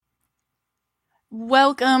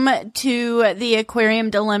Welcome to the Aquarium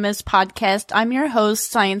Dilemmas podcast. I'm your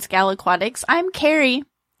host, ScienceGal Aquatics. I'm Kerri,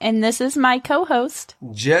 and this is my co-host,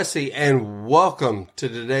 Jesse, and welcome to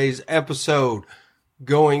today's episode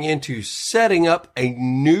going into setting up a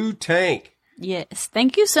new tank. Yes,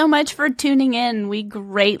 thank you so much for tuning in. We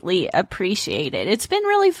greatly appreciate it. It's been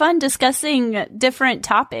really fun discussing different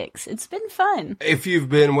topics. It's been fun. If you've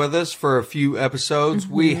been with us for a few episodes,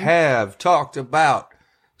 we have talked about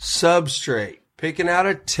substrate, picking out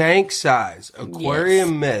a tank size,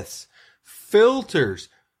 aquarium myths, filters,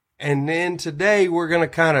 and then today we're going to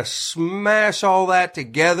kind of smash all that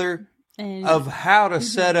together of how to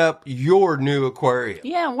set up your new aquarium.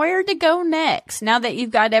 Yeah, where to go next. Now that you've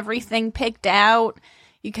got everything picked out,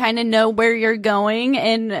 you kind of know where you're going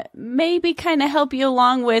and maybe kind of help you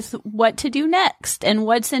along with what to do next and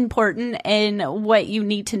what's important and what you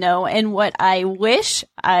need to know and what I wish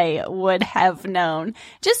I would have known,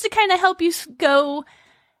 just to kind of help you go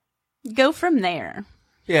from there.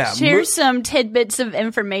 Yeah. Share some tidbits of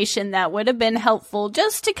information that would have been helpful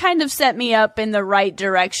just to kind of set me up in the right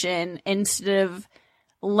direction instead of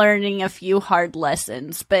learning a few hard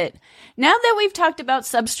lessons. But now that we've talked about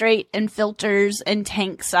substrate and filters and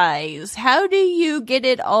tank size, how do you get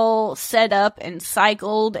it all set up and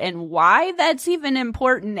cycled and why that's even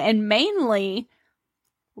important, and mainly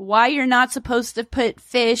why you're not supposed to put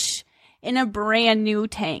fish in a brand new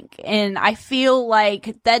tank? And I feel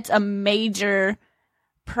like that's a major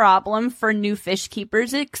problem for new fish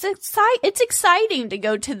keepers. It's exciting to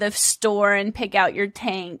go to the store and pick out your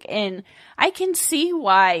tank, and I can see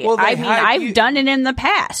why. Well, I've done it in the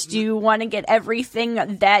past. You want to get everything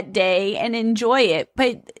that day and enjoy it,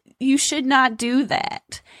 but you should not do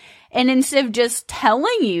that. And instead of just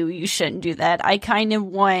telling you shouldn't do that, I kind of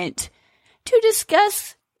want to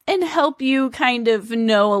discuss and help you kind of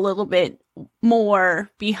know a little bit more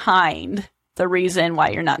behind the reason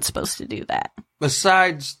why you're not supposed to do that.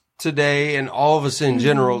 Besides today and all of us in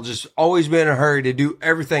general, just always been in a hurry to do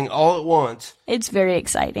everything all at once. It's very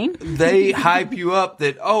exciting. They hype you up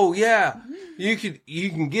that, oh yeah, you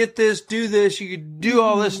can get this, do this, you could do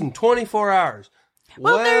all this in 24 hours.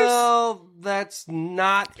 Well, that's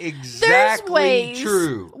not exactly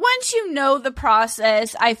true. Once you know the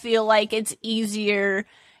process, I feel like it's easier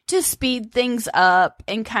to speed things up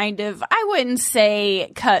and kind of, I wouldn't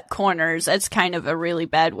say cut corners. That's kind of a really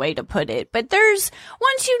bad way to put it. But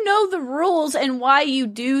once you know the rules and why you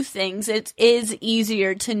do things, it is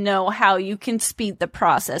easier to know how you can speed the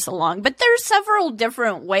process along. But there's several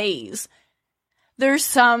different ways. There's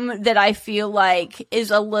some that I feel like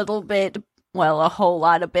is a little bit, well, a whole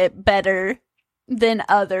lot a bit better than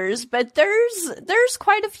others. But there's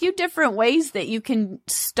quite a few different ways that you can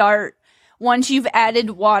start. Once you've added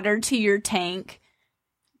water to your tank,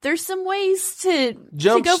 there's some ways to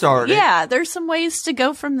jumpstart it. Yeah, there's some ways to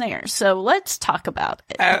go from there. So let's talk about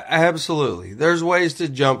it. Absolutely. There's ways to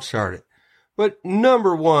jumpstart it. But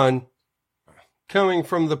number one, coming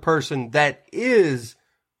from the person that is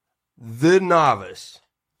the novice,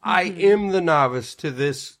 I am the novice to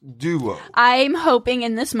this duo. I'm hoping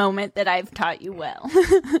in this moment that I've taught you well.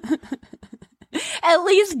 At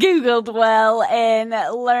least Googled well and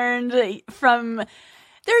learned from,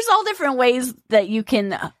 there's all different ways that you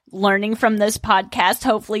can, learning from this podcast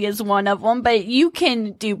hopefully is one of them, but you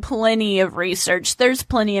can do plenty of research. There's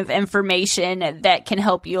plenty of information that can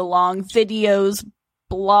help you along, videos,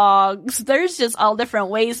 blogs. There's just all different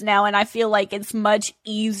ways now, and I feel like it's much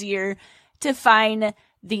easier to find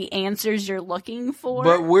the answers you're looking for.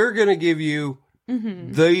 But we're going to give you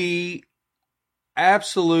the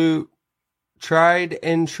absolute tried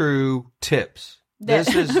and true tips.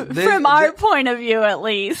 This is from our point of view, at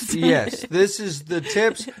least. Yes, this is the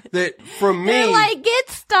tips that from me. They're like, get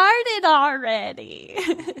started already.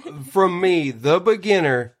 From me, the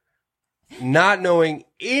beginner, not knowing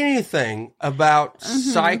anything about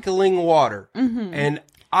cycling water, and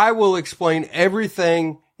I will explain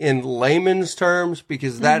everything in layman's terms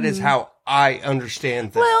because that is how I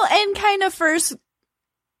understand things. Well, and kind of first.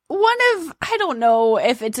 I don't know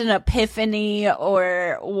if it's an epiphany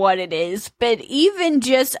or what it is, but even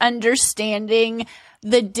just understanding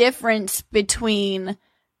the difference between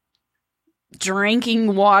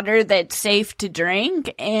drinking water that's safe to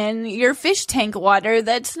drink and your fish tank water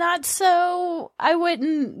that's not so, I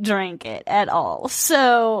wouldn't drink it at all.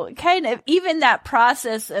 So kind of even that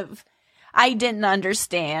process of I didn't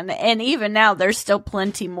understand. And even now, there's still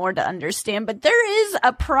plenty more to understand. But there is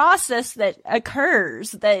a process that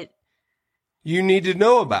occurs that you need to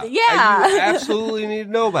know about. Yeah. You absolutely need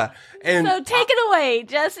to know about. And so take it away,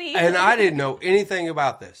 Jesse. And I didn't know anything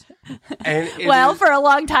about this. And for a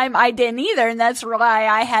long time I didn't either, and that's why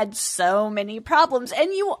I had so many problems.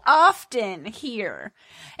 And you often hear,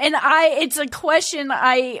 and it's a question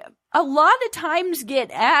I a lot of times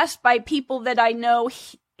get asked by people that I know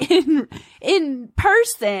in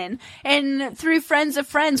person and through friends of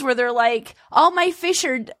friends, where they're like, all my fish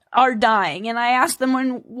are dying. And I ask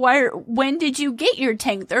them, when did you get your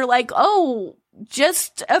tank? They're like, oh,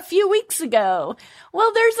 just a few weeks ago.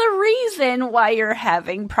 Well, there's a reason why you're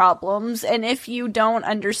having problems. And if you don't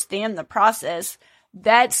understand the process,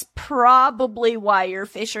 that's probably why your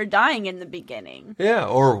fish are dying in the beginning. Yeah.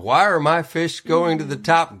 Or why are my fish going to the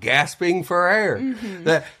top gasping for air?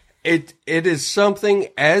 That it is something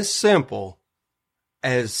as simple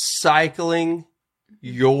as cycling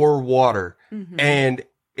your water. And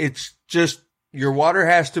it's just, your water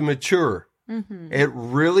has to mature. It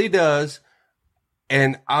really does.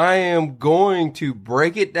 And I am going to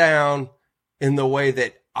break it down in the way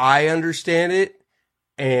that I understand it.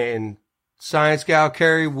 And ScienceGal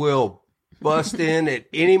Kerri will bust in at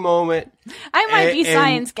any moment. I might be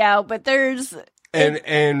ScienceGal, but there's...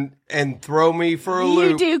 And throw me for a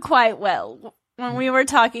loop. You do quite well. When we were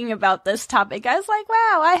talking about this topic, I was like,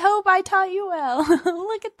 wow, I hope I taught you well.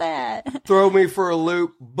 Look at that. Throw me for a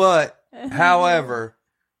loop. But, however,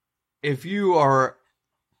 if you are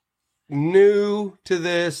new to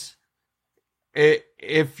this,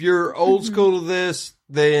 if you're old school to this,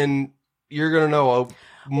 then you're going to know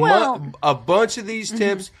a bunch of these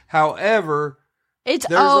tips. However,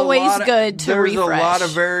 it's always good to refresh. There's a lot of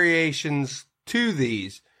variations to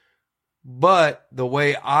these. But the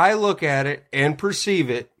way I look at it and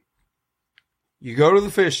perceive it, you go to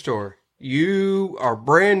the fish store, you are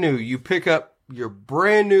brand new, you pick up your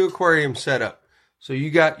brand new aquarium setup. So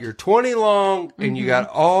you got your 20 long and you got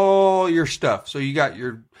all your stuff. So you got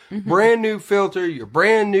your brand new filter, your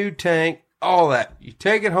brand new tank, all that. You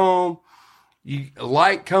take it home,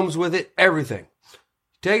 light comes with it, everything.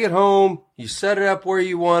 Take it home, you set it up where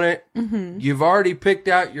you want it. You've already picked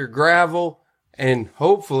out your gravel, and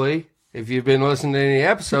hopefully, if you've been listening to any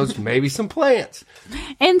episodes, maybe some plants.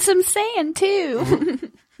 And some sand,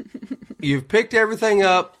 too. You've picked everything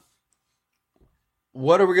up.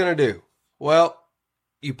 What are we going to do? Well,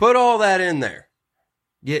 you put all that in there.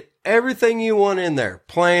 Get everything you want in there.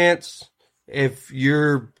 Plants, if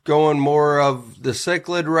you're going more of the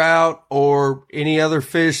cichlid route, or any other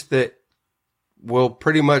fish that will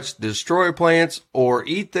pretty much destroy plants or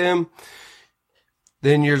eat them,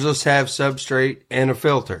 then you just have substrate and a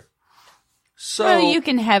filter. So you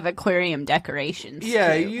can have aquarium decorations.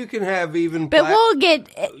 Yeah, too. You can have even. But we'll get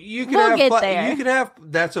there. You can have.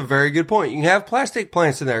 That's a very good point. You can have plastic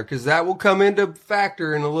plants in there because that will come into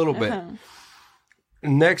factor in a little bit.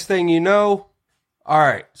 Next thing you know, all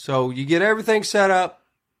right. So you get everything set up.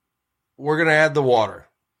 We're gonna add the water.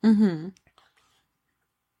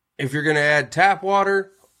 If you're gonna add tap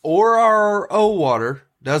water or RO water,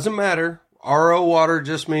 doesn't matter. RO water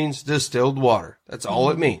just means distilled water. That's all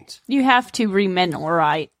it means. You have to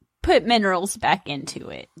remineralize, put minerals back into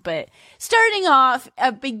it. But starting off,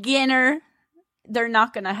 a beginner, they're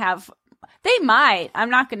not going to have, they might, I'm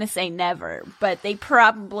not going to say never, but they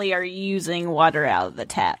probably are using water out of the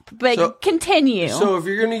tap. But continue. So if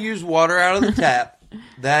you're going to use water out of the tap,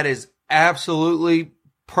 that is absolutely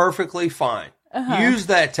perfectly fine. Use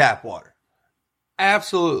that tap water.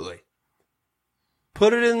 Absolutely.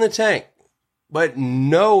 Put it in the tank. But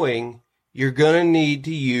knowing you're going to need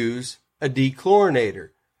to use a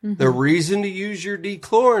dechlorinator. The reason to use your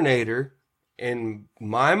dechlorinator, in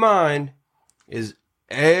my mind, is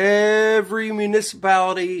every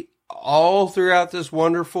municipality all throughout this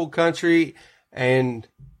wonderful country and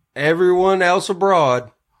everyone else abroad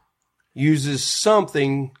uses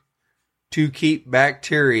something to keep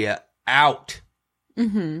bacteria out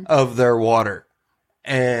of their water.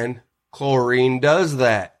 And chlorine does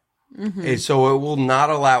that. And so it will not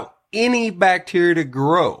allow any bacteria to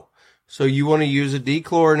grow. So you want to use a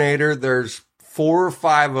dechlorinator. There's 4 or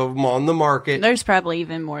 5 of them on the market. There's probably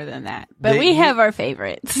even more than that. But we have our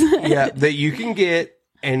favorites. That you can get,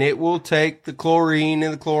 and it will take the chlorine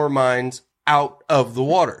and the chloramines out of the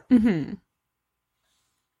water.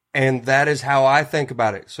 And that is how I think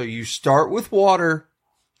about it. So you start with water,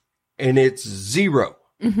 and it's 0.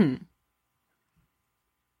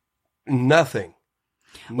 Nothing.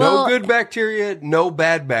 No good bacteria, no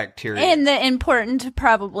bad bacteria. And the important to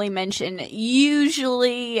probably mention,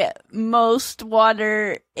 usually most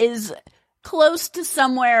water is close to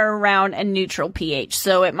somewhere around a neutral pH.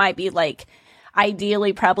 So it might be like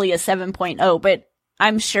ideally probably a 7.0, but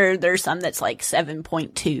I'm sure there's some that's like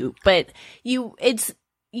 7.2, but it's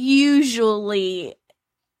usually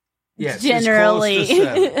generally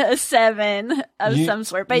a 7 of some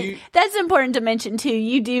sort. But that's important to mention too.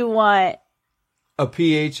 You do want a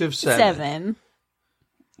pH of 7. 7.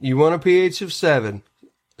 You want a pH of 7.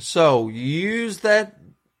 So use that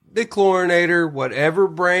dechlorinator, whatever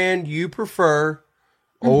brand you prefer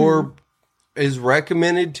or is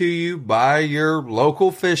recommended to you by your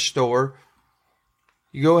local fish store.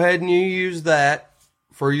 You go ahead and you use that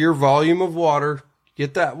for your volume of water.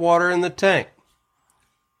 Get that water in the tank.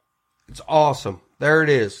 It's awesome. There it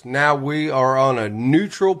is. Now we are on a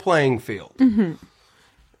neutral playing field.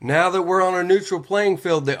 Now that we're on a neutral playing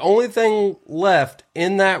field, the only thing left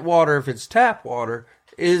in that water, if it's tap water,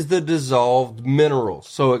 is the dissolved minerals.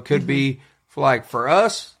 So it could be, for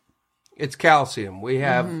us, it's calcium. We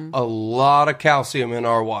have a lot of calcium in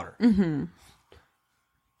our water.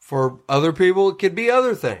 For other people, it could be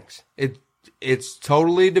other things. It's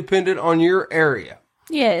totally dependent on your area.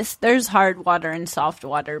 Yes, there's hard water and soft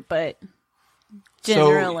water, but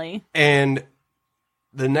generally. And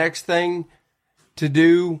the next thing to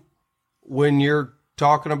do when you're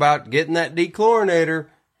talking about getting that dechlorinator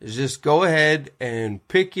is just go ahead and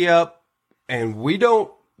pick you up. And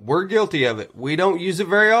we're guilty of it. We don't use it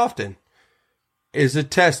very often. Is a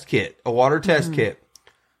test kit, a water test kit.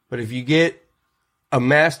 But if you get a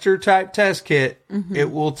master type test kit,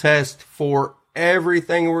 it will test for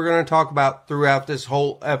everything we're going to talk about throughout this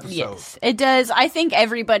whole episode. Yes, it does. I think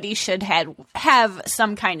everybody should have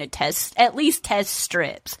some kind of test, at least test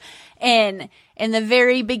strips. And in the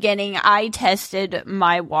very beginning, I tested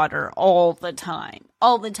my water all the time.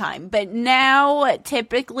 But now,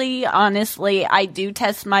 typically, honestly, I do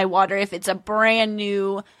test my water if it's a brand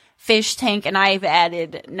new fish tank and I've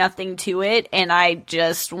added nothing to it and I'm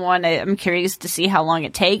curious to see how long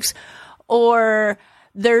it takes. Or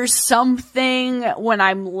there's something when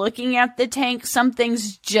I'm looking at the tank,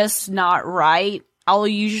 something's just not right. I'll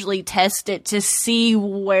usually test it to see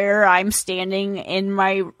where I'm standing in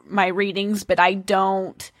my readings, but I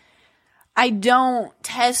don't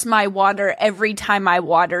test my water every time I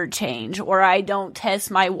water change, or I don't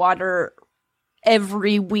test my water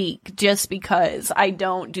every week just because. I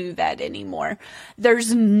don't do that anymore.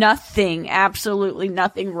 There's absolutely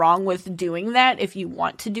nothing wrong with doing that if you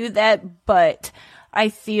want to do that, but I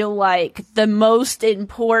feel like the most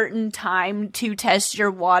important time to test your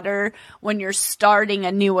water when you're starting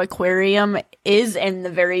a new aquarium is in the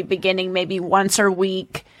very beginning, maybe once a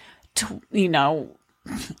week,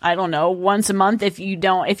 I don't know, once a month if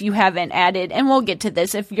you haven't added, and we'll get to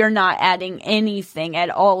this, if you're not adding anything at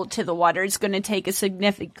all to the water, it's going to take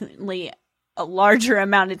a larger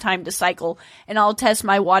amount of time to cycle, and I'll test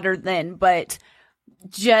my water then, but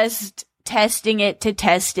just testing it to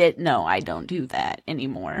test it, no, I don't do that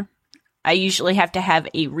anymore. I usually have to have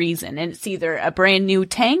a reason, and it's either a brand new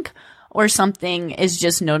tank or something is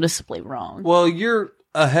just noticeably wrong. Well, you're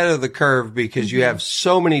ahead of the curve because you have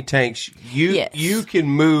so many tanks. You can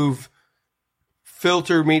move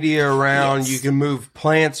filter media around. You can move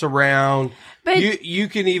plants around. But you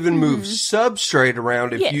can even move substrate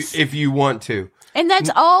around if you want to. And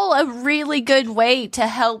that's all a really good way to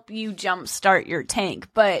help you jumpstart your tank.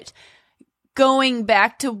 But going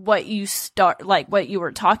back to what you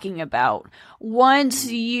were talking about, once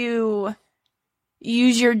you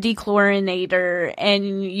use your dechlorinator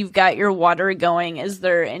and you've got your water going, is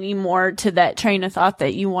there any more to that train of thought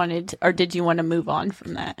that you wanted, or did you want to move on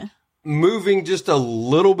from that? Moving just a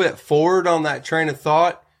little bit forward on that train of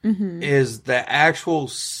thought is the actual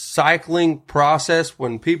cycling process.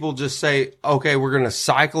 When people just say, okay, we're going to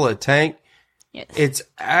cycle a tank, it's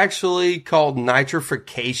actually called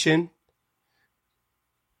nitrification.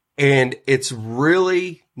 And it's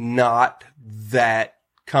really not that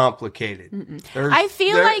complicated. I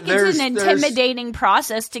feel like it's an intimidating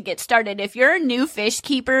process to get started. If you're a new fish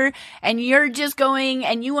keeper and you're just going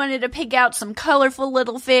and you wanted to pick out some colorful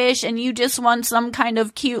little fish and you just want some kind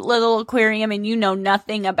of cute little aquarium and you know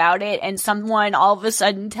nothing about it, and someone all of a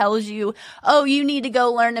sudden tells you, oh, you need to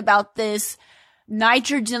go learn about this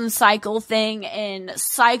nitrogen cycle thing and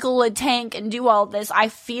cycle a tank and do all this, I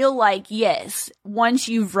feel like, yes, once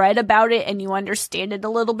you've read about it and you understand it a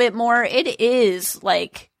little bit more, it is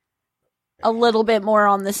like a little bit more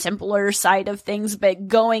on the simpler side of things, but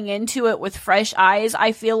going into it with fresh eyes,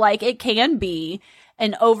 I feel like it can be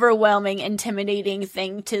an overwhelming, intimidating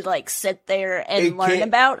thing to like sit there and learn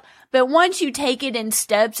about. But once you take it in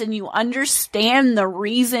steps and you understand the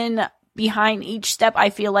reason behind each step, I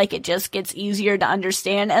feel like it just gets easier to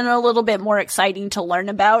understand and a little bit more exciting to learn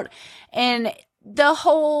about. And the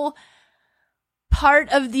whole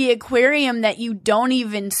part of the aquarium that you don't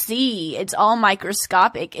even see, it's all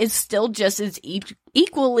microscopic, is still just as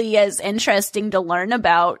equally as interesting to learn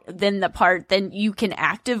about than the part that you can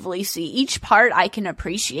actively see. Each part I can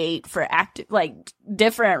appreciate for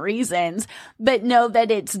different reasons, but know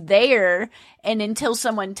that it's there. And until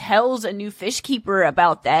someone tells a new fish keeper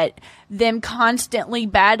about that, them constantly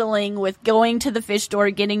battling with going to the fish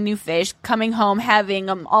store, getting new fish, coming home, having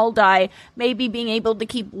them all die, maybe being able to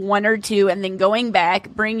keep one or two, and then going back,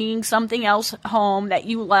 bringing something else home that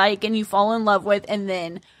you like and you fall in love with, and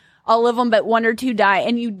then all of them but one or two die,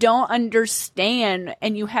 and you don't understand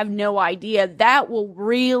and you have no idea, that will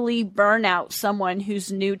really burn out someone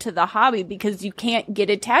who's new to the hobby, because you can't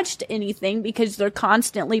get attached to anything because they're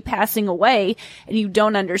constantly passing away and you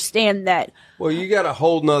don't understand that. Well, you got a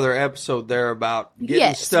whole nother episode there about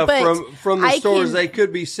getting stuff from the stores. They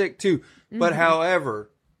could be sick too. But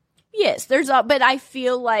however, yes, but I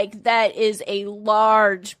feel like that is a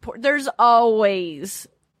large, there's always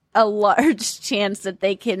a large chance that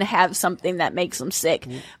they can have something that makes them sick.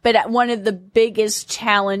 But one of the biggest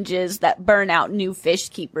challenges that burn out new fish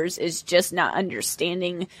keepers is just not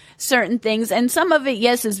understanding certain things. And some of it,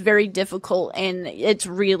 yes, is very difficult and it's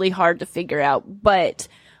really hard to figure out. But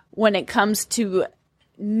when it comes to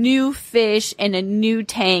new fish and a new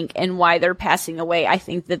tank and why they're passing away, I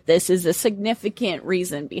think that this is a significant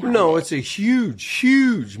reason behind it. No, it's a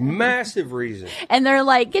huge, massive reason. And they're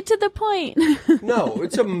like, get to the point. No,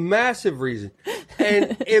 it's a massive reason.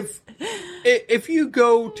 And if you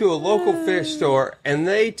go to a local fish store and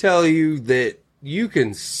they tell you that you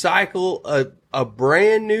can cycle a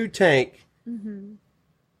brand new tank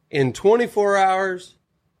in 24 hours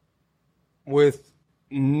with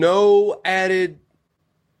no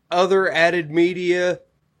other added media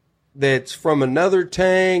that's from another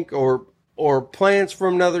tank or plants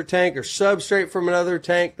from another tank or substrate from another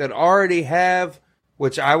tank that already have,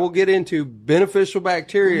 which I will get into, beneficial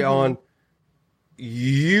bacteria on,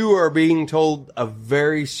 you are being told a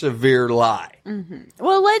very severe lie.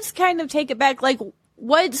 Well, let's kind of take it back. Like,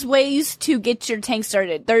 what's ways to get your tank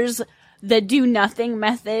started? There's the do nothing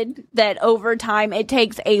method that over time, it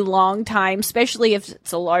takes a long time, especially if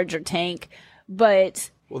it's a larger tank.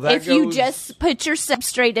 But if you just put your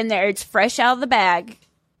substrate in there, it's fresh out of the bag.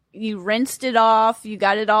 You rinsed it off. You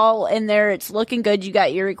got it all in there. It's looking good. You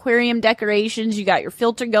got your aquarium decorations. You got your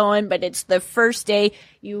filter going, but it's the first day.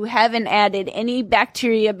 You haven't added any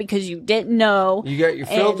bacteria because you didn't know. You got your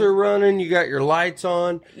filter running. You got your lights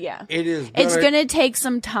on. Yeah. It's going to take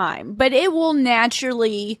some time, but it will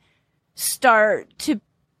naturally start to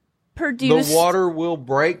produce. The water will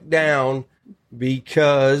break down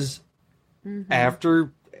because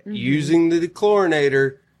after using the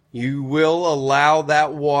dechlorinator, you will allow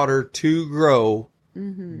that water to grow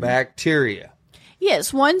bacteria.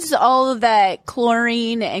 Yes, once all of that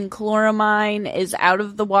chlorine and chloramine is out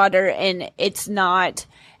of the water and it's not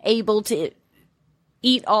able to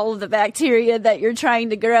eat all of the bacteria that you're trying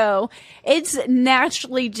to grow, it's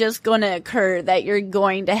naturally just going to occur that you're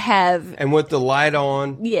going to have... And with the light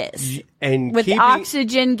on... Yes. And with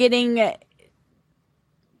oxygen getting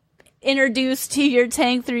introduced to your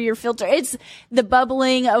tank through your filter. It's the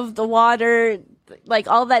bubbling of the water, like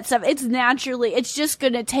all that stuff. It's just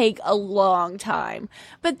going to take a long time.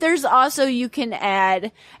 But there's also, you can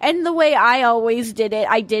add, and the way I always did it,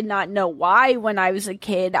 I did not know why when I was a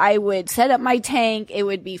kid. I would set up my tank. It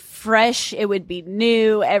would be fresh. It would be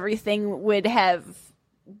new. Everything would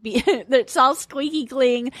it's all squeaky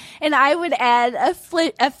clean. And I would add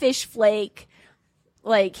a fish flake,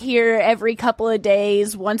 like here every couple of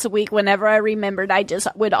days, once a week, whenever I remembered. I just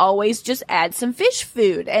would always just add some fish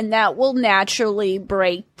food, and that will naturally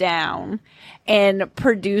break down and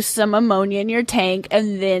produce some ammonia in your tank,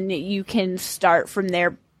 and then you can start from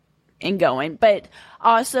there and going. But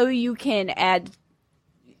also you can add,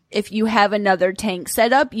 if you have another tank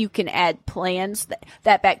set up, you can add plants.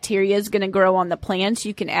 That bacteria is going to grow on the plants.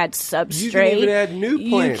 You can add substrate. You can even add new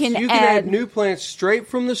plants. You can add new plants straight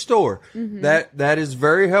from the store. That is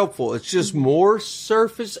very helpful. It's just more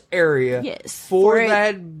surface area for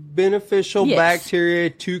that beneficial bacteria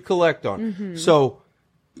to collect on. So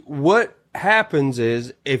what happens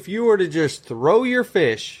is, if you were to just throw your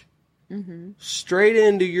fish straight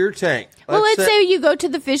into your tank. Let's say you go to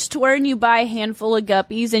the fish store and you buy a handful of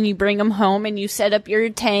guppies and you bring them home and you set up your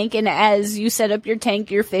tank, and as you set up your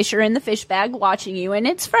tank, your fish are in the fish bag watching you and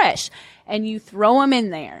it's fresh, and you throw them in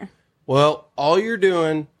there. Well, all you're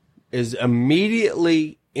doing is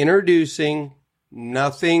immediately introducing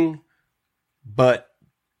nothing but,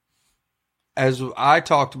 as I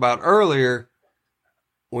talked about earlier,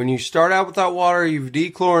 when you start out with that water, you've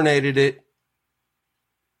dechlorinated it.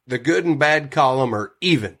 the good and bad column are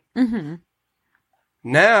even. Mm-hmm.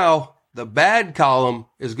 Now, the bad column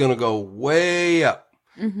is going to go way up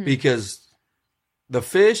because the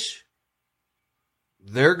fish,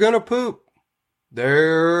 they're going to poop.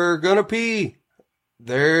 They're going to pee.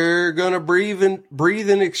 They're going to breathe and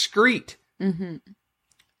excrete. Mm-hmm.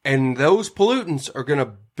 And those pollutants are going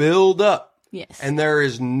to build up. Yes. And there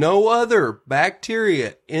is no other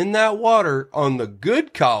bacteria in that water on the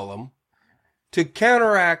good column to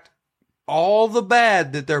counteract all the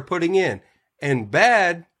bad that they're putting in. And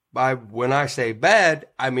bad, when I say bad,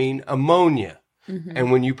 I mean ammonia. Mm-hmm.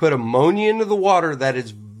 And when you put ammonia into the water, that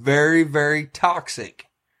is very, very toxic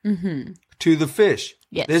to the fish.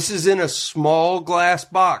 Yes. This is in a small glass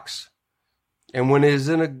box. And when it is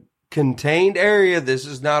in a contained area, this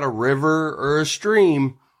is not a river or a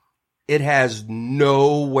stream, it has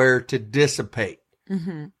nowhere to dissipate.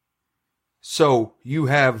 Mm-hmm. So you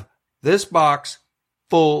have this box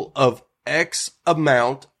full of X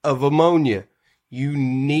amount of ammonia. You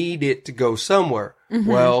need it to go somewhere. Mm-hmm.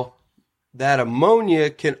 Well, that ammonia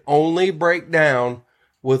can only break down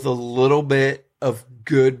with a little bit of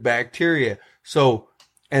good bacteria. So,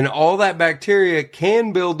 and all that bacteria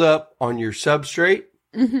can build up on your substrate,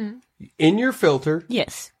 in your filter.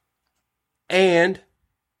 Yes. And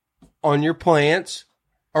on your plants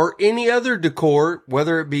or any other decor,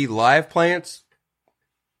 whether it be live plants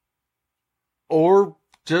or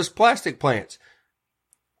just plastic plants.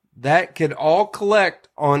 That could all collect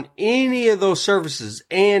on any of those surfaces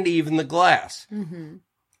and even the glass. Mm-hmm.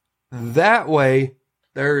 That way,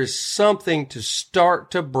 there is something to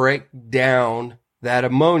start to break down that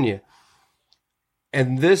ammonia.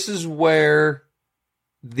 And this is where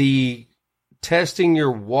the testing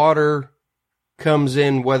your water comes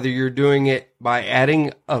in, whether you're doing it by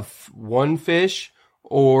adding one fish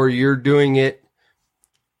or you're doing it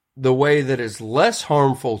the way that is less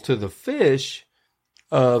harmful to the fish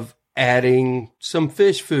of adding some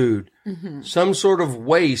fish food, some sort of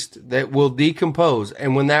waste that will decompose.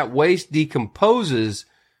 And when that waste decomposes,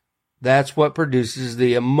 that's what produces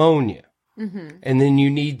the ammonia. Mm-hmm. And then you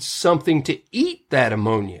need something to eat that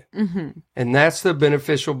ammonia. Mm-hmm. And that's the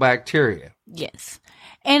beneficial bacteria. Yes.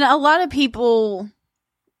 And a lot of people,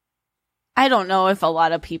 I don't know if a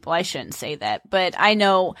lot of people, I shouldn't say that, but I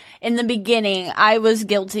know in the beginning I was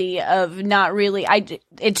guilty of not really,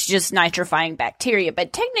 it's just nitrifying bacteria,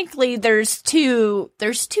 but technically there's two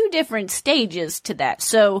different stages to that.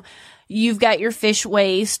 So you've got your fish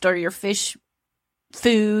waste or your fish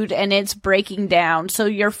food and it's breaking down. So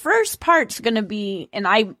your first part's going to be, and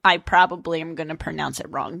I probably am going to pronounce it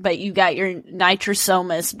wrong, but you got your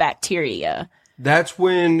nitrosomus bacteria. That's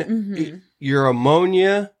when your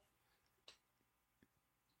ammonia,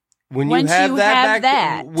 when you have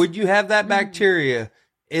that bacteria,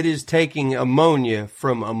 it is taking ammonia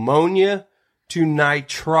from ammonia to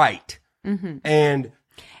nitrite. Mm-hmm. And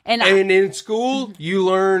in school, you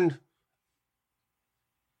learned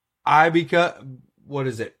what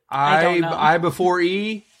is it? I before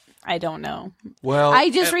E? I don't know. Well, I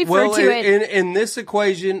just refer to it. In this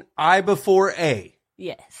equation, I before A.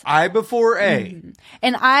 Yes. I before A. Mm-hmm.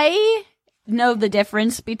 And I know the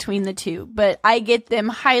difference between the two, but I get them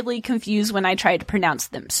highly confused when I try to pronounce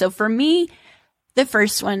them. So for me, the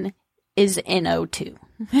first one is NO2.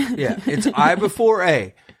 Yeah, it's I before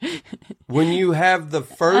A. When you have the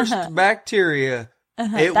first bacteria,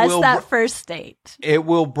 that first state. It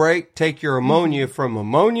will take your ammonia from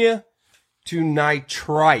ammonia to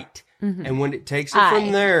nitrite. Mm-hmm. And when it takes it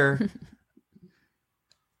from there,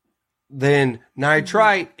 then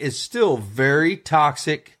nitrite is still very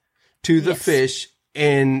toxic to the fish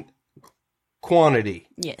in quantity.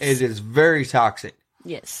 Yes. It is very toxic.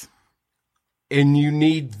 Yes. And you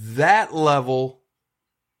need that level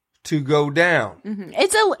to go down. Mm-hmm.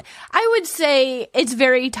 I would say it's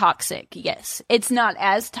very toxic. Yes. It's not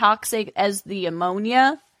as toxic as the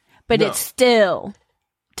ammonia, but it's still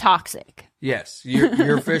toxic. Yes.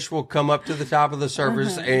 Your fish will come up to the top of the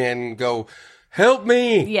surface and go, help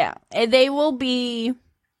me. Yeah. And they will be,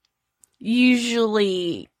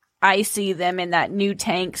 usually I see them in that new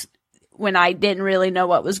tanks when I didn't really know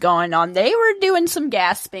what was going on. They were doing some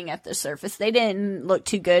gasping at the surface. They didn't look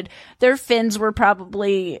too good. Their fins were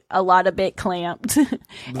probably a bit clamped.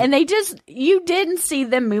 And you didn't see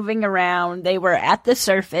them moving around. They were at the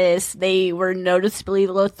surface. They were noticeably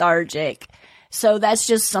lethargic. So that's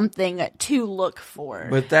just something to look for.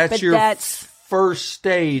 But that's your first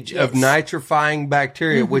stage of nitrifying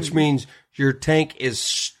bacteria, which means your tank is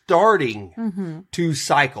starting to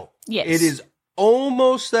cycle. Yes. It is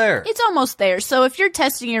almost there. It's almost there. So if you're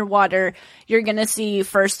testing your water, you're going to see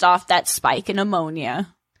first off that spike in ammonia.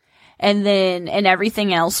 and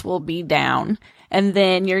everything else will be down. And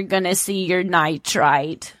then you're going to see your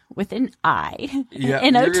nitrite with an I, Yeah,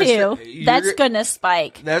 NO2. That's going to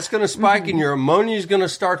spike. That's going to spike, and your ammonia is going to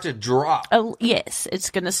start to drop. Oh, yes, it's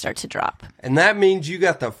going to start to drop. And that means you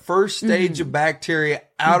got the first stage of bacteria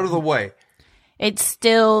out of the way. It's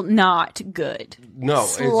still not good. No.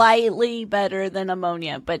 Slightly better than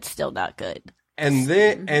ammonia, but still not good. And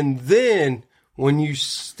then when you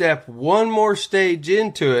step one more stage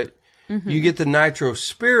into it, you get the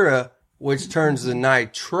nitrospira, which turns the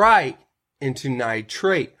nitrite into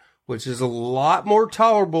nitrate, which is a lot more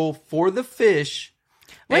tolerable for the fish.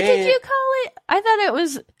 What did you call it?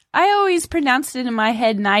 I always pronounced it in my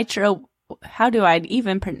head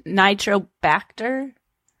nitrobacter.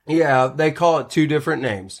 Yeah, they call it two different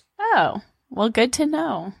names. Oh, well, good to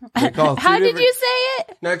know. How did you say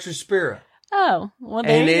it? Nitrospira. Oh, well,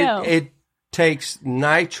 there you go. It takes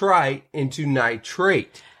nitrite into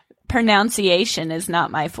nitrate. Pronunciation is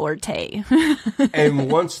not my forte.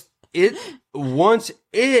 And once it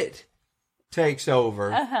takes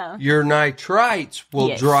over, your nitrites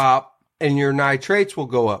will drop and your nitrates will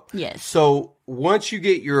go up. Yes. So once you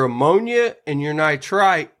get your ammonia and your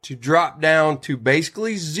nitrite to drop down to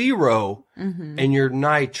basically zero, and your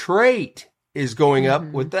nitrate is going up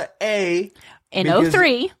with the A.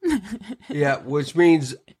 NO3. Yeah, which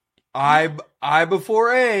means I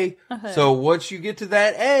before A. So once you get to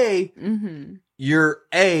that A, you're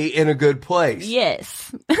A in a good place.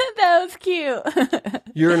 Yes. That was cute.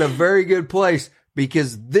 You're in a very good place,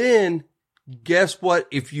 because then guess what?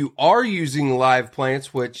 If you are using live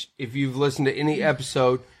plants, which if you've listened to any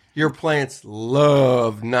episode, your plants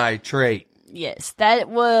love nitrate. Yes, that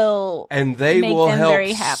will and they make will them help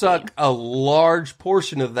very happy. Suck a large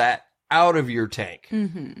portion of that out of your tank.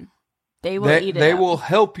 They will eat it They up. will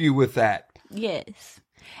help you with that. Yes.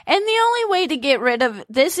 And the only way to get rid of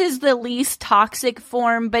this is the least toxic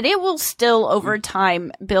form, but it will still over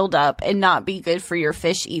time build up and not be good for your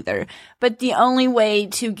fish either. But the only way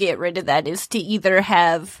to get rid of that is to either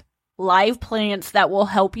have live plants that will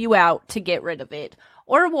help you out to get rid of it,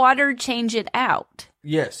 or water change it out.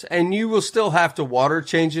 Yes, and you will still have to water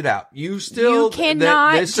change it out. You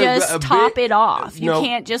cannot just top it off. You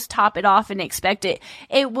can't just top it off and expect it.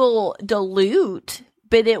 It will dilute,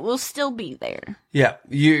 but it will still be there. Yeah,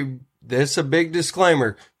 that's a big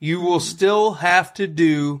disclaimer. You will still have to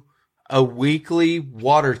do a weekly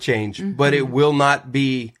water change, but it will not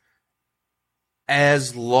be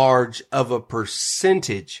as large of a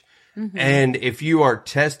percentage. And if you are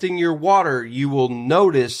testing your water, you will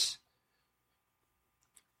notice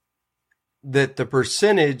that the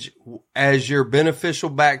percentage as your beneficial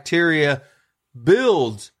bacteria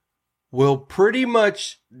builds will pretty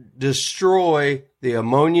much destroy the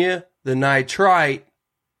ammonia, the nitrite,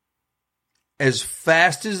 as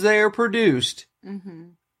fast as they are produced.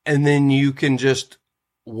 And then you can just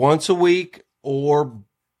once a week or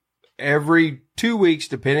every 2 weeks,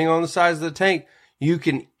 depending on the size of the tank, you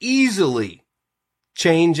can easily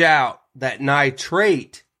change out that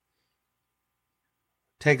nitrate.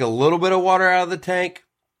 Take a little bit of water out of the tank,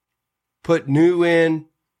 put new in,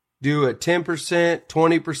 do a 10%,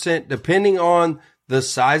 20%, depending on the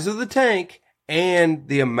size of the tank and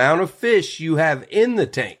the amount of fish you have in the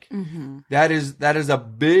tank. That is a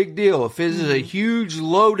big deal. If it is a huge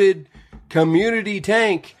loaded community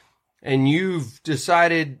tank and you've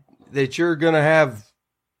decided that you're going to have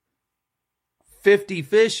 50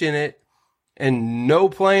 fish in it and no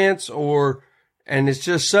plants and it's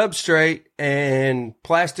just substrate and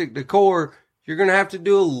plastic decor, you're going to have to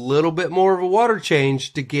do a little bit more of a water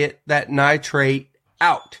change to get that nitrate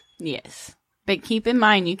out. Yes. But keep in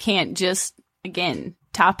mind, you can't just, again,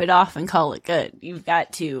 top it off and call it good. You've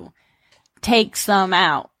got to take some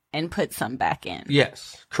out and put some back in.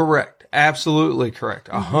 Yes, correct. Absolutely correct.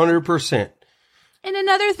 100%. And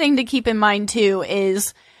another thing to keep in mind, too,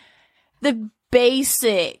 is the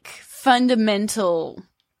basic, fundamental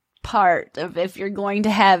part of if you're going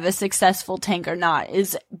to have a successful tank or not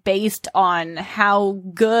is based on how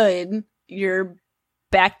good your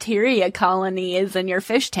bacteria colony is in your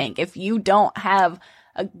fish tank. If you don't have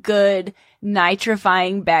a good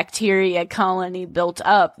nitrifying bacteria colony built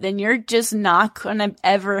up, then you're just not going to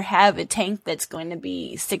ever have a tank that's going to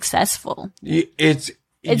be successful. It's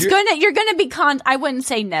you're gonna be I wouldn't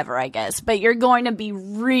say never, I guess, but you're going to be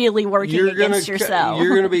really working against yourself. You're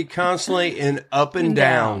going to be constantly in up and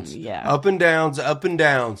downs. Up and downs, up and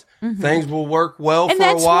downs. Things will work well for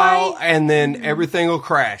a while, and then everything will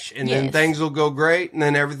crash. And then things will go great, and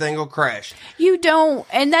then everything will crash. You don't,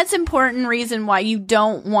 and that's important reason why you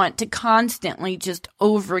don't want to constantly just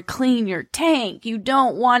over clean your tank. You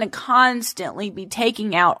don't want to constantly be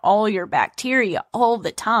taking out all your bacteria all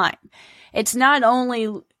the time. It's not only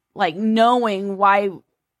like knowing why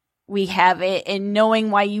we have it and knowing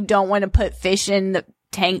why you don't want to put fish in the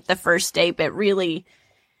tank the first day, but really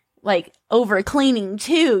like over cleaning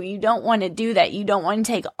too. You don't want to do that. You don't want to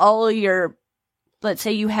take all your, let's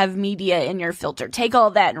say you have media in your filter, take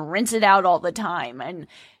all that and rinse it out all the time and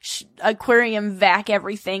aquarium vac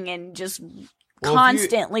everything and just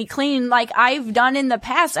constantly clean like I've done in the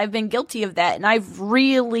past. I've been guilty of that, and I've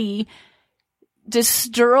really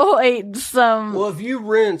destroyed some. Well, if you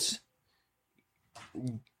rinse,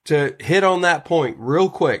 to hit on that point real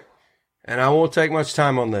quick, and I won't take much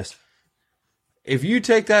time on this. If you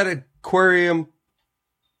take that aquarium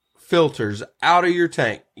filters out of your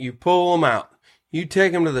tank, you pull them out, you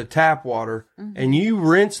take them to the tap water, and you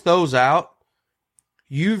rinse those out,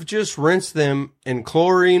 you've just rinsed them in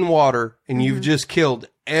chlorine water, and you've just killed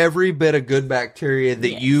every bit of good bacteria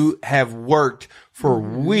that you have worked for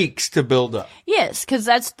weeks to build up. Yes, because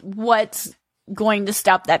that's what's going to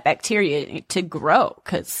stop that bacteria to grow,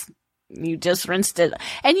 because you just rinsed it.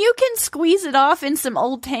 And you can squeeze it off in some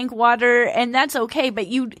old tank water, and that's okay, but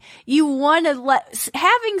you want to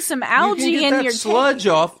having some algae in your sludge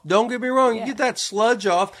tank off. Don't get me wrong, you get that sludge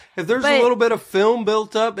off. If there's a little bit of film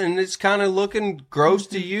built up and it's kind of looking gross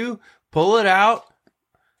to you, pull it out.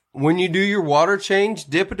 When you do your water change,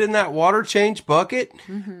 dip it in that water change bucket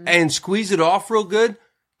and squeeze it off real good.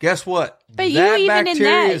 Guess what? But that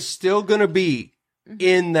bacteria is still going to be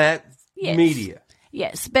in that media.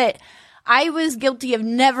 Yes, but I was guilty of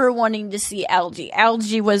never wanting to see algae.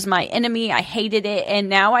 Algae was my enemy. I hated it. And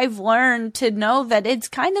now I've learned to know that it's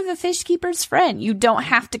kind of a fish keeper's friend. You don't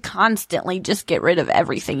have to constantly just get rid of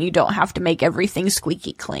everything. You don't have to make everything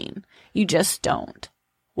squeaky clean. You just don't.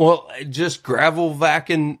 Well, just gravel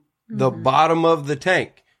vacuum the bottom of the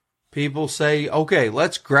tank. People say, okay,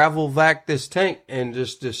 let's gravel vac this tank and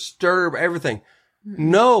just disturb everything.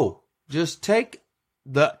 No, just take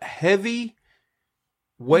the heavy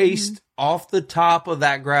waste off the top of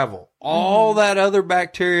that gravel. All that other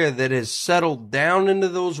bacteria that has settled down into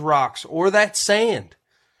those rocks or that sand,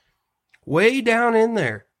 way down in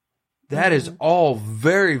there. That is all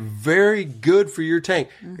very, very good for your tank.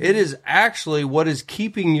 It is actually what is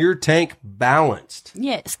keeping your tank balanced.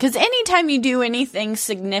 Yes, because anytime you do anything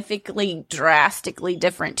significantly, drastically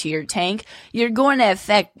different to your tank, you're going to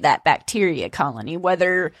affect that bacteria colony,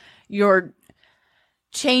 whether you're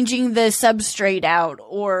changing the substrate out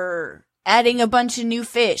or adding a bunch of new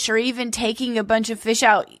fish or even taking a bunch of fish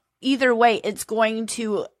out. Either way, it's going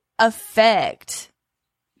to affect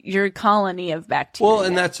your colony of bacteria. Well,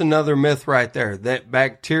 and that's another myth right there, that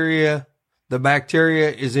the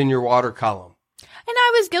bacteria is in your water column. And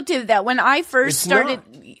I was guilty of that when I first started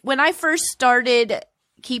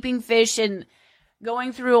keeping fish and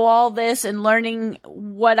going through all this and learning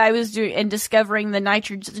what I was doing and discovering the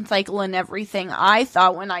nitrogen cycle and everything. I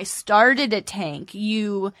thought when I started a tank,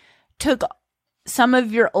 you took some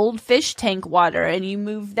of your old fish tank water and you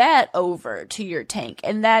move that over to your tank.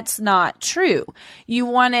 And that's not true. You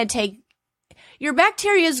want to take, your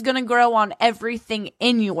bacteria is going to grow on everything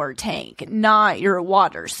in your tank, not your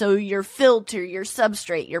water. So your filter, your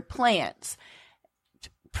substrate, your plants,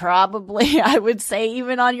 probably I would say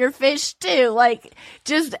even on your fish too, like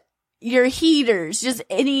just your heaters, just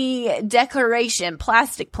any decoration,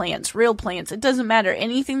 plastic plants, real plants. It doesn't matter.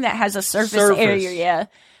 Anything that has a surface area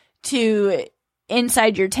to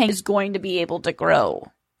inside your tank is going to be able to grow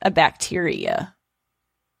a bacteria.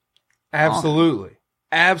 Absolutely.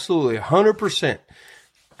 Absolutely. 100%.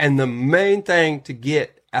 And the main thing to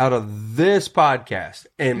get out of this podcast,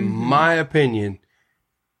 in my opinion,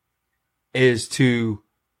 is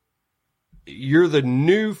you're the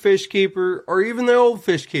new fish keeper or even the old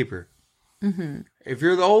fish keeper. If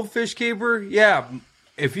you're the old fish keeper,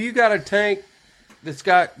 if you got a tank that's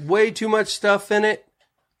got way too much stuff in it,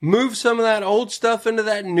 move some of that old stuff into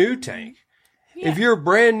that new tank. If you're a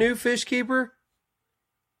brand new fish keeper,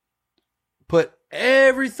 put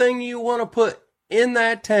everything you want to put in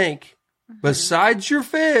that tank besides your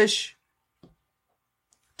fish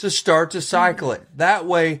to start to cycle it. That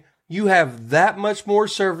way you have that much more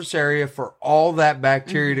surface area for all that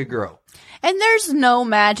bacteria to grow. And there's no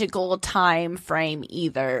magical time frame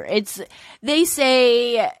either. They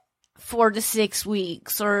say 4 to 6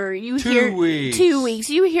 weeks, or you 2 hear weeks. 2 weeks.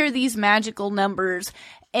 You hear these magical numbers,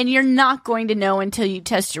 and you're not going to know until you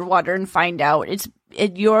test your water and find out. It's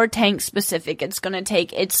your tank specific. It's going to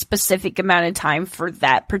take its specific amount of time for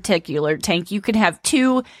that particular tank. You could have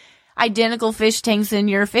 2 identical fish tanks in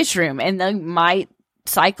your fish room, and they might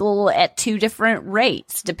cycle at 2 different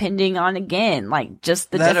rates, depending on, again, like just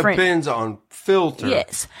the that different. That depends on filter.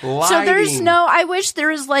 Yes. Lighting. So there's I wish there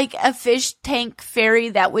was like a fish tank fairy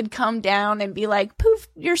that would come down and be like, poof,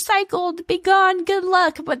 you're cycled, be gone, good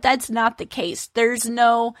luck. But that's not the case. There's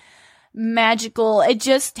no magical, it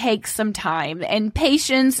just takes some time, and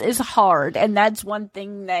patience is hard, and that's one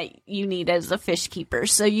thing that you need as a fish keeper.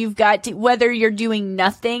 So you've got to, whether you're doing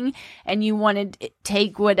nothing and you want to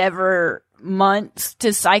take whatever months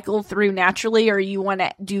to cycle through naturally, or you want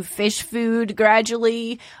to do fish food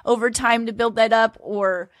gradually over time to build that up,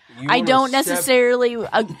 or I don't necessarily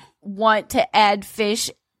want to add fish,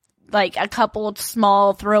 like a couple of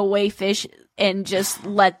small throwaway fish, and just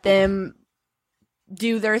let them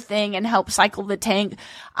do their thing and help cycle the tank.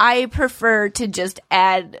 I prefer to just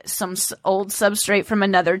add some old substrate from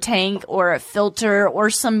another tank, or a filter, or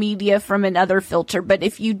some media from another filter. But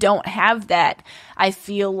if you don't have that, I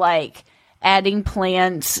feel like adding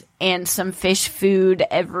plants and some fish food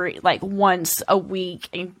once a week,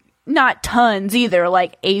 and not tons either,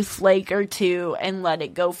 like a flake or 2, and let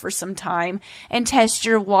it go for some time, and test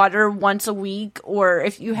your water once a week, or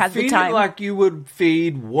if you have the time. Feed it like you would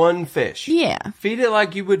feed one fish. Yeah. Feed it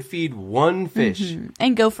like you would feed one fish. Mm-hmm.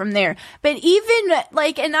 And go from there. But even,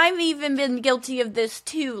 and I've even been guilty of this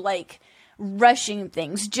too, rushing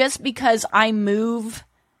things just because I move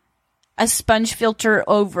a sponge filter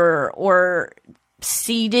over, or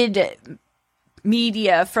seeded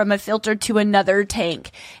media from a filter to another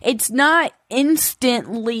tank. It's not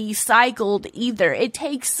instantly cycled either. It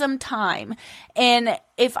takes some time. And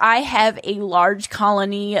if I have a large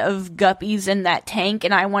colony of guppies in that tank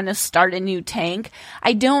and I want to start a new tank,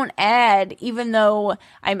 I don't add, even though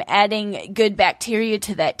I'm adding good bacteria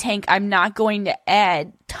to that tank, I'm not going to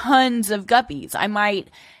add tons of guppies. I might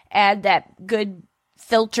add that good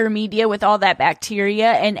filter media with all that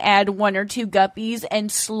bacteria and add 1 or 2 guppies,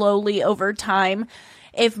 and slowly over time,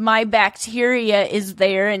 if my bacteria is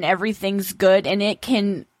there and everything's good and it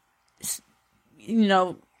can,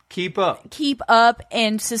 keep up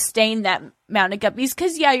and sustain that amount of guppies.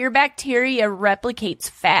 Because, your bacteria replicates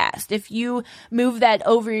fast. If you move that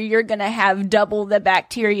over, you're going to have double the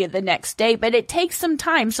bacteria the next day. But it takes some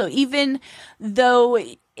time. So even though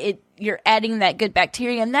you're adding that good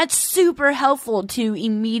bacteria, and that's super helpful to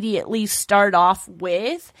immediately start off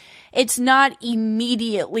with, it's not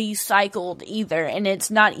immediately cycled either. And it's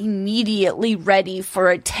not immediately ready for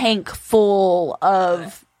a tank full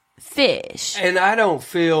of fish. And I don't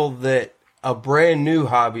feel that a brand new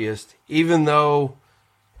hobbyist, even though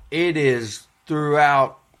it is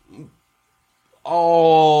throughout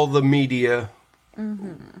all the media,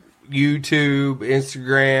 YouTube,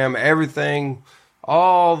 Instagram, everything,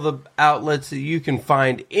 all the outlets that you can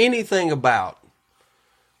find anything about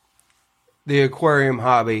the aquarium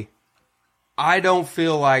hobby, I don't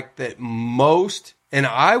feel like that most, and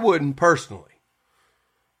I wouldn't personally,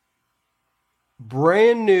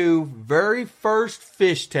 brand new, very first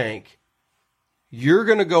fish tank, you're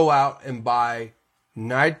going to go out and buy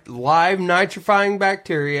live nitrifying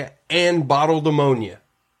bacteria and bottled ammonia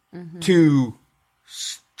to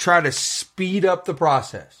try to speed up the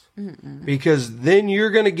process. Because then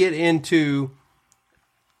you're going to get into,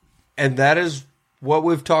 and that is what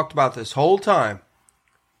we've talked about this whole time,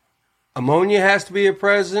 ammonia has to be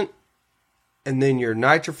present, and then your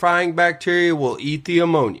nitrifying bacteria will eat the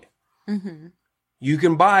ammonia. You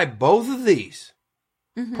can buy both of these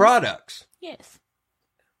products. Yes.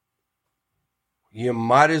 You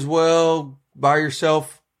might as well buy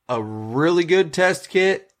yourself a really good test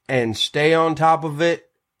kit and stay on top of it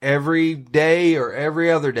every day or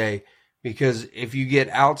every other day. Because if you get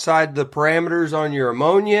outside the parameters on your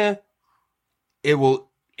ammonia, it will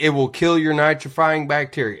kill your nitrifying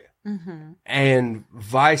bacteria. And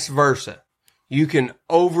vice versa. You can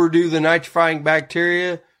overdo the nitrifying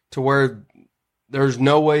bacteria to where there's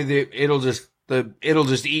no way that it'll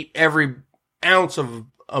just eat every ounce of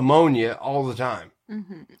ammonia all the time.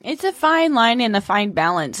 It's a fine line and a fine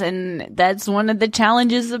balance, and that's one of the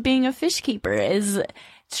challenges of being a fish keeper, is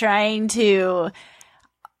trying to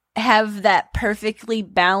have that perfectly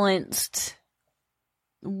balanced,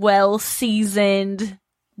 well-seasoned,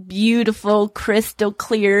 beautiful, crystal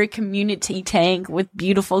clear community tank with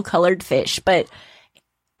beautiful colored fish. But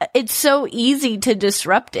it's so easy to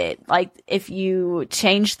disrupt it. Like if you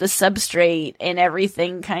change the substrate and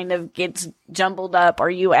everything kind of gets jumbled up, or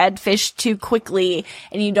you add fish too quickly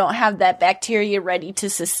and you don't have that bacteria ready to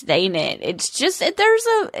sustain it. It's just,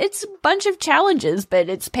 it's a bunch of challenges, but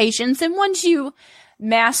it's patience. And once you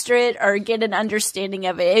master it or get an understanding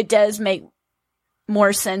of it, it does make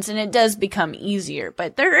more sense and it does become easier.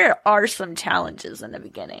 But there are some challenges in the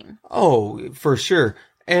beginning. Oh, for sure.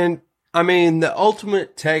 And I mean, the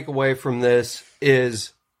ultimate takeaway from this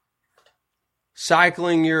is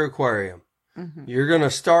cycling your aquarium. Mm-hmm. You're going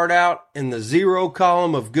to start out in the 0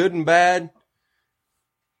 column of good and bad,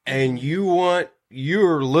 and you're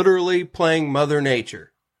literally playing Mother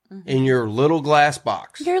Nature in your little glass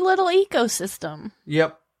box. Your little ecosystem.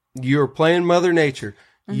 Yep. You're playing Mother Nature.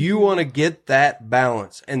 Mm-hmm. You want to get that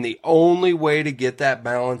balance, and the only way to get that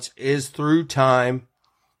balance is through time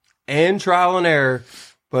and trial and error.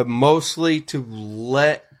 But mostly to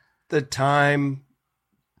let the time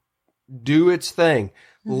do its thing.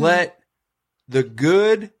 Mm-hmm. Let the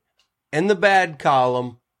good and the bad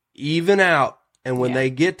column even out. And when they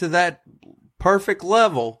get to that perfect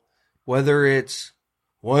level, whether it's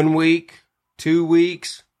 1 week, 2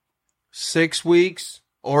 weeks, 6 weeks,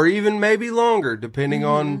 or even maybe longer, depending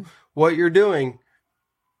on what you're doing,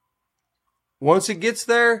 once it gets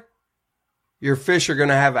there, your fish are going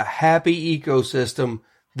to have a happy ecosystem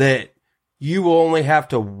that you will only have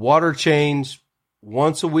to water change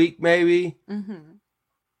once a week, maybe. Mm-hmm.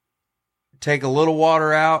 Take a little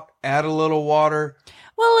water out, add a little water.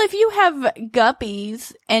 Well, if you have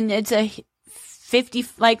guppies and it's a 50,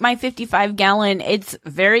 like my 55-gallon, it's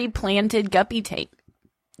very planted guppy tank.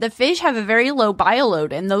 The fish have a very low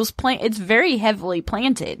bioload, and it's very heavily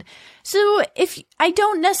planted. So if I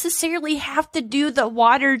don't necessarily have to do the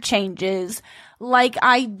water changes like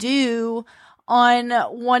I do on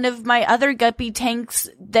one of my other guppy tanks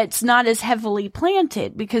that's not as heavily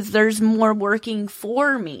planted, because there's more working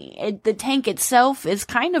for me. The tank itself is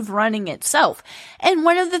kind of running itself. And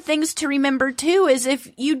one of the things to remember too is if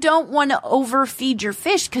you don't want to overfeed your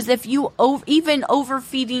fish, because if you even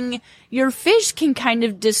overfeeding your fish can kind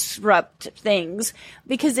of disrupt things,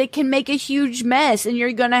 because it can make a huge mess and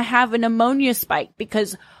you're going to have an ammonia spike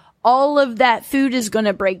because all of that food is going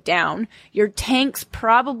to break down. Your tank's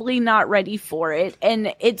probably not ready for it,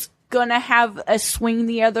 and it's going to have a swing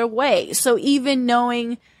the other way. So even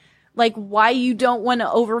knowing like why you don't want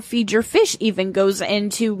to overfeed your fish even goes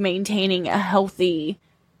into maintaining a healthy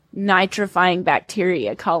nitrifying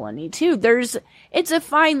bacteria colony too. It's a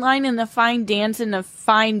fine line and a fine dance and a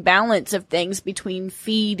fine balance of things between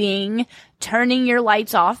feeding, turning your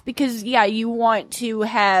lights off, because you want to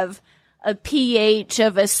have a pH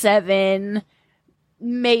of a 7,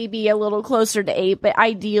 maybe a little closer to 8, but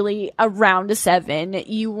ideally around a 7.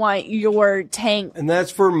 You want your tank. And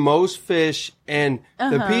that's for most fish. And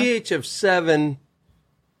the pH of 7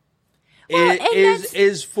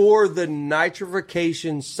 is for the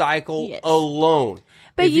nitrification cycle alone.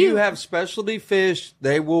 But if you have specialty fish,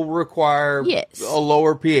 they will require a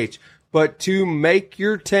lower pH. But to make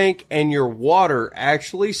your tank and your water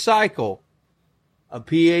actually cycle, a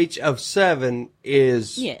pH of 7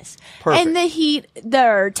 is perfect. And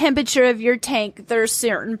the temperature of your tank, there's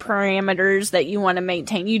certain parameters that you want to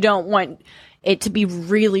maintain. You don't want it to be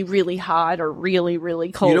really, really hot or really,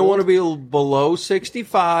 really cold. You don't want to be below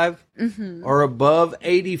 65 or above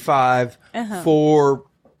 85 for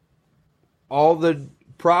all the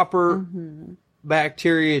proper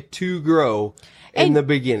bacteria to grow in the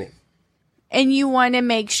beginning. And you want to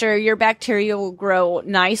make sure your bacteria will grow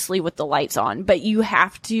nicely with the lights on, but you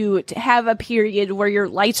have to have a period where your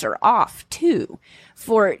lights are off too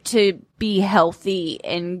for it to be healthy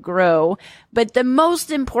and grow. But the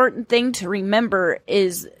most important thing to remember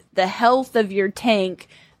is the health of your tank,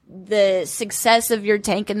 the success of your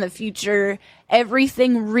tank in the future.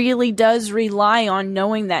 Everything really does rely on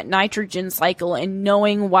knowing that nitrogen cycle and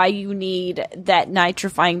knowing why you need that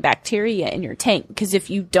nitrifying bacteria in your tank. Because if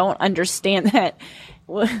you don't understand that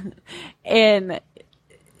and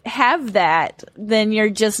have that, then you're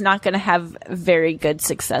just not going to have very good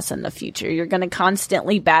success in the future. You're going to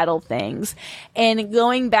constantly battle things. And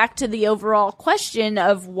going back to the overall question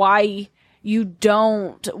of why you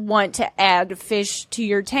don't want to add fish to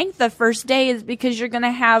your tank the first day is because you're going to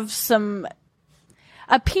have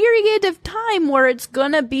a period of time where it's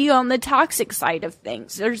going to be on the toxic side of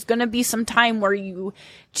things. There's going to be some time where you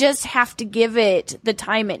just have to give it the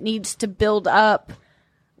time it needs to build up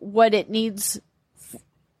what it needs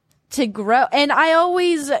to grow. And I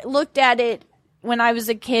always looked at it when I was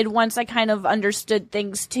a kid, once I kind of understood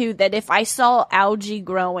things too, that if I saw algae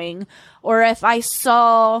growing or if I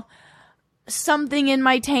saw something in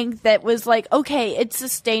my tank that was like, okay, it's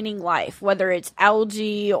sustaining life, whether it's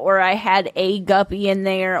algae or I had a guppy in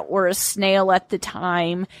there or a snail at the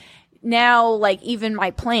time. Now, like, even my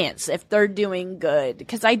plants, if they're doing good,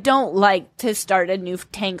 because I don't like to start a new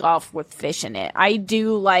tank off with fish in it. I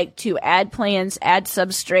do like to add plants, add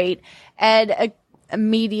substrate, add a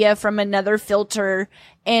media from another filter,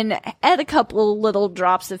 and add a couple little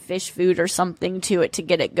drops of fish food or something to it to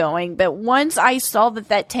get it going. But once I saw that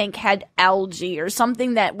that tank had algae or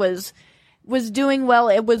something that was doing well,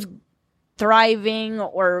 it was thriving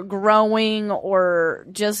or growing or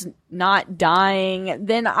just not dying,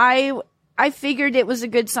 then I figured it was a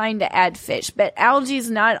good sign to add fish. But algae is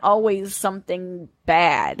not always something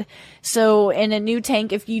bad. So in a new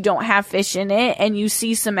tank, if you don't have fish in it and you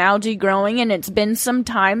see some algae growing and it's been some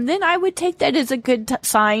time, then I would take that as a good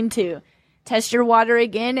sign to test your water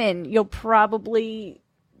again, and you'll probably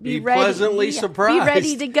be ready, pleasantly surprised. Be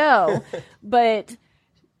ready to go. But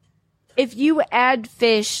if you add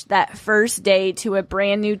fish that first day to a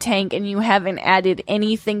brand new tank and you haven't added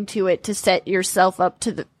anything to it to set yourself up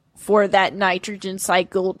for that nitrogen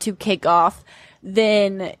cycle to kick off,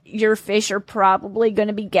 then your fish are probably going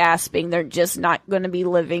to be gasping. They're just not going to be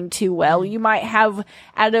living too well. You might have,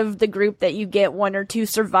 out of the group that you get, 1 or 2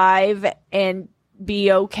 survive and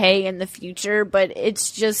be okay in the future, but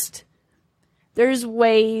it's just, there's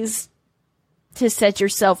ways to set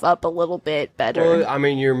yourself up a little bit better. Well, I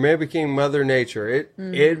mean, you're mimicking Mother Nature.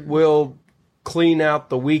 It will clean out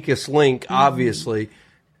the weakest link, obviously.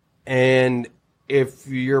 And if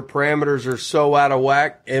your parameters are so out of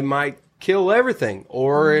whack, it might kill everything,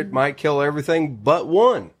 or it might kill everything but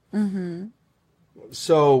one.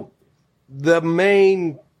 So the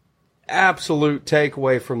main absolute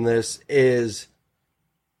takeaway from this is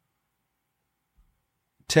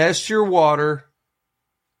test your water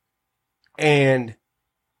and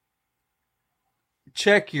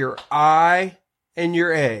check your I and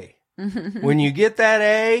your A. When you get that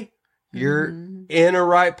A, you're in a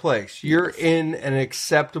right place. You're in an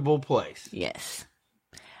acceptable place. Yes.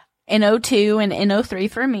 NO2 and NO3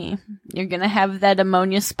 for me. You're going to have that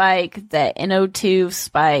ammonia spike, that NO2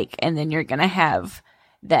 spike, and then you're going to have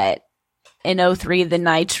that NO3, the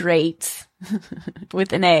nitrates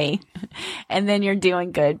with an A, and then you're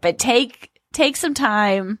doing good. But take some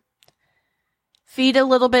time. Feed a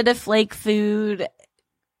little bit of flake food.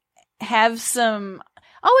 Always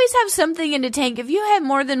have something in the tank. If you have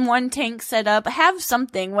more than one tank set up, have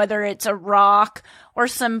something, whether it's a rock or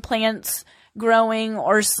some plants growing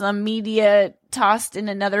or some media tossed in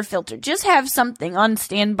another filter. Just have something on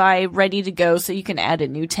standby, ready to go, so you can add a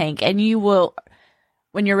new tank. And you will,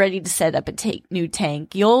 when you're ready to set up a new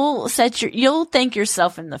tank, you'll thank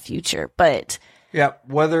yourself in the future. But yeah,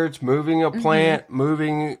 whether it's moving a plant,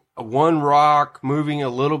 moving one rock, moving a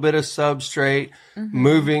little bit of substrate,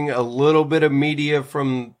 moving a little bit of media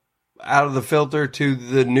from out of the filter to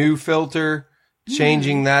the new filter,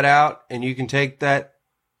 changing that out, and you can take that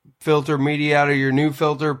filter media out of your new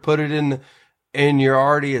filter, put it in your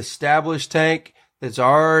already established tank that's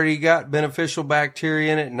already got beneficial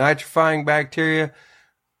bacteria in it, nitrifying bacteria,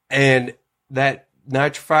 and that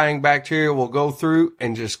nitrifying bacteria will go through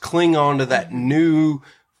and just cling on to that new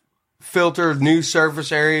filter, new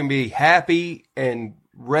surface area, and be happy and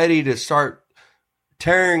ready to start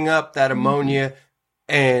tearing up that ammonia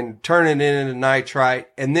and turning it into nitrite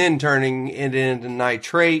and then turning it into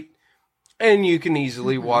nitrate, and you can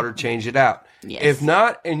easily water change it out. Yes. If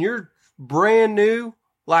not, and you're brand new,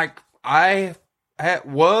 like I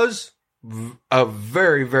was a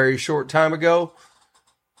very, very short time ago,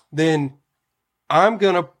 then I'm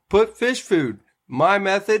going to put fish food. My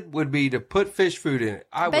method would be to put fish food in it.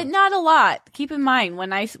 But not a lot. Keep in mind,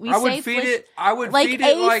 when I would feed it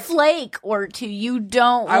like flake or two. You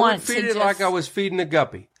don't want to. I would feed it like I was feeding a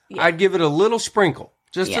guppy. Yeah. I'd give it a little sprinkle,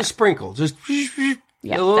 just a sprinkle, just a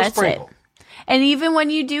little sprinkle. It. And even when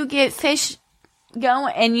you do get fish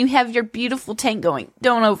going and you have your beautiful tank going,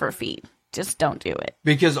 don't overfeed. Just don't do it.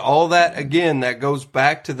 Because all that, again, that goes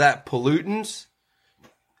back to that pollutants.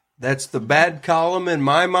 That's the bad column in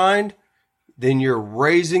my mind. Then you're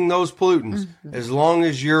raising those pollutants. As long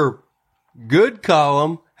as your good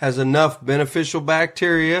column has enough beneficial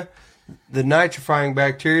bacteria, the nitrifying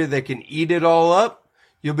bacteria that can eat it all up,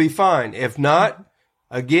 you'll be fine. If not,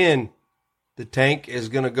 again, the tank is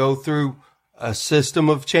going to go through a system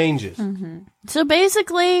of changes. So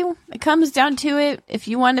basically, it comes down to it. If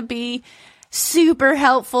you want to be super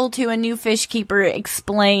helpful to a new fish keeper,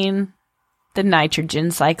 explain the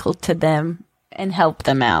nitrogen cycle to them and help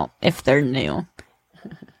them out if they're new.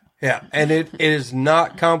 Yeah, and it is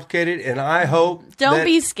not complicated, and I hope Don't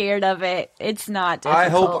be scared of it. It's not difficult. I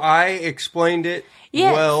hope I explained it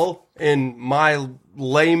well in my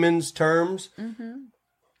layman's terms. Mm-hmm.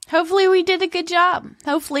 Hopefully we did a good job.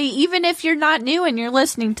 Hopefully, even if you're not new and you're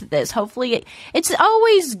listening to this, hopefully it's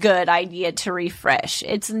always a good idea to refresh.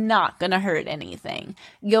 It's not going to hurt anything.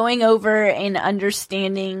 Going over and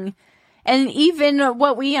understanding, and even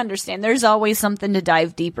what we understand, there's always something to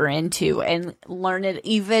dive deeper into and learn it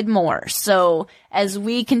even more. So as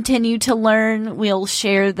we continue to learn, we'll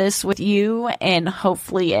share this with you, and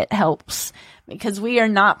hopefully it helps. Because we are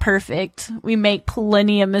not perfect. We make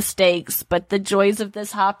plenty of mistakes, but the joys of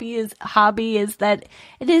this hobby is that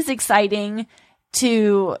it is exciting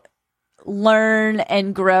to learn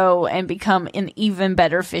and grow and become an even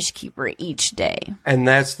better fish keeper each day. And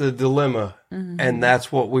that's the dilemma. Mm-hmm. And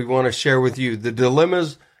that's what we want to share with you. The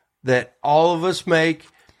dilemmas that all of us make,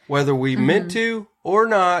 whether we meant to or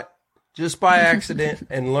not, just by accident,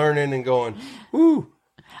 and learning and going, ooh.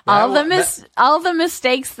 All the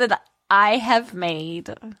mistakes that I have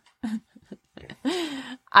made.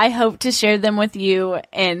 I hope to share them with you,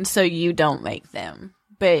 and so you don't make them.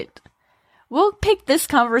 But we'll pick this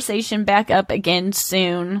conversation back up again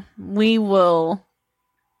soon. We will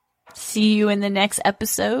see you in the next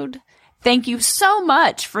episode. Thank you so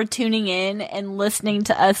much for tuning in and listening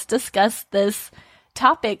to us discuss this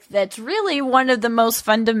topic that's really one of the most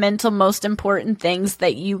fundamental, most important things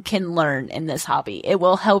that you can learn in this hobby. It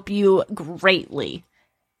will help you greatly.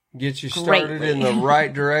 Get you started in the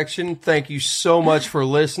right direction. Thank you so much for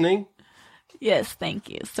listening. Yes, thank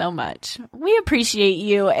you so much. We appreciate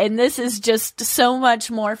you, and this is just so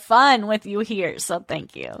much more fun with you here, so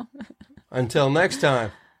thank you. Until next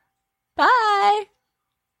time. Bye.